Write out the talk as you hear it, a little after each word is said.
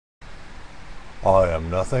I am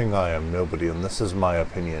nothing, I am nobody, and this is my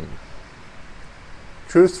opinion.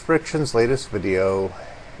 Truth Friction's latest video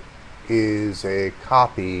is a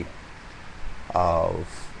copy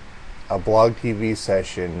of a blog TV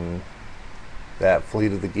session that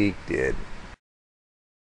Fleet of the Geek did.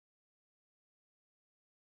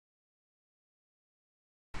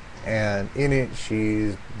 And in it,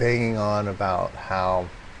 she's banging on about how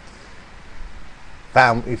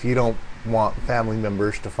if you don't want family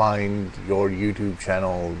members to find your YouTube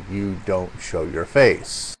channel, you don't show your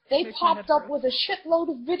face. They popped up with a shitload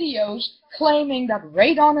of videos claiming that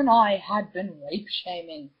Radon and I had been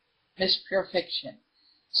rape-shaming Miss Pure Fiction.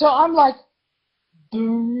 So I'm like, duh,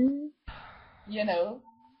 you know,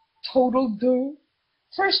 total duh.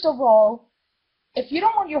 First of all, if you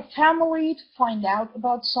don't want your family to find out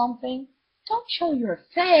about something, don't show your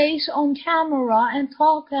face on camera and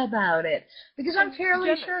talk about it. Because I'm fairly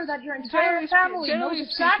sure that your entire family knows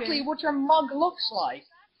exactly what your mug looks like.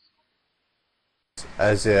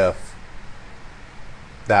 As if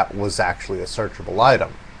that was actually a searchable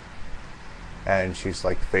item. And she's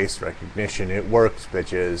like, face recognition, it works,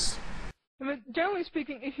 bitches. I mean, generally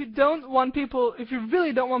speaking, if you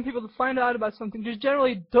really don't want people to find out about something, just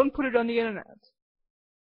generally don't put it on the internet.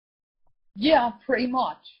 Yeah, pretty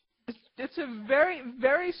much. It's a very,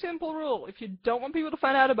 very simple rule. If you don't want people to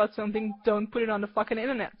find out about something, don't put it on the fucking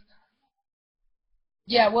internet.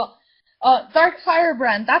 Yeah, well, Dark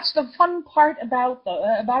Firebrand, that's the fun part about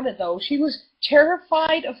it though. She was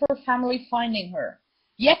terrified of her family finding her.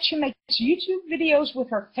 Yet she makes YouTube videos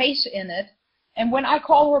with her face in it, and when I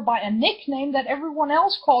call her by a nickname that everyone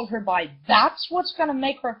else called her by, that's what's gonna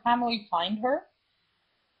make her family find her?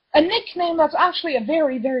 A nickname that's actually a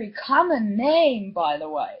very, very common name, by the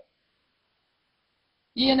way.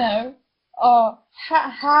 You know,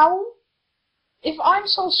 how? If I'm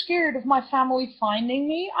so scared of my family finding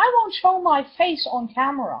me, I won't show my face on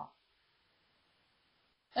camera.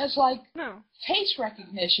 It's like, no. Face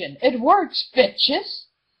recognition. It works, bitches.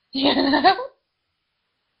 You know?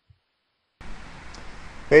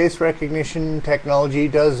 Face recognition technology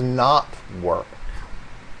does not work.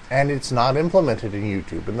 And it's not implemented in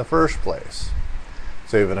YouTube in the first place.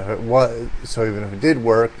 So even if it did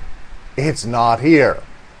work, it's not here.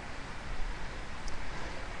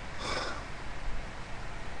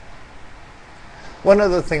 One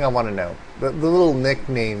other thing I want to note, the little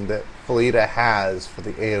nickname that Felita has for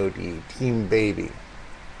the AOD, Team Baby.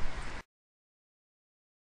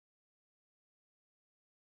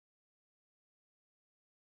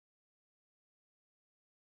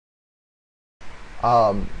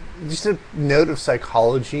 Just a note of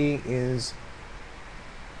psychology is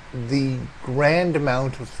the grand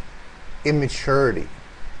amount of immaturity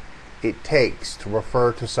it takes to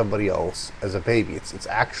refer to somebody else as a baby. It's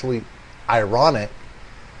actually ironic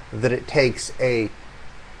that it takes a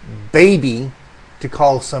baby to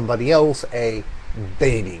call somebody else a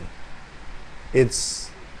baby.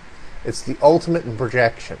 It's the ultimate in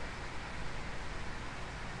projection.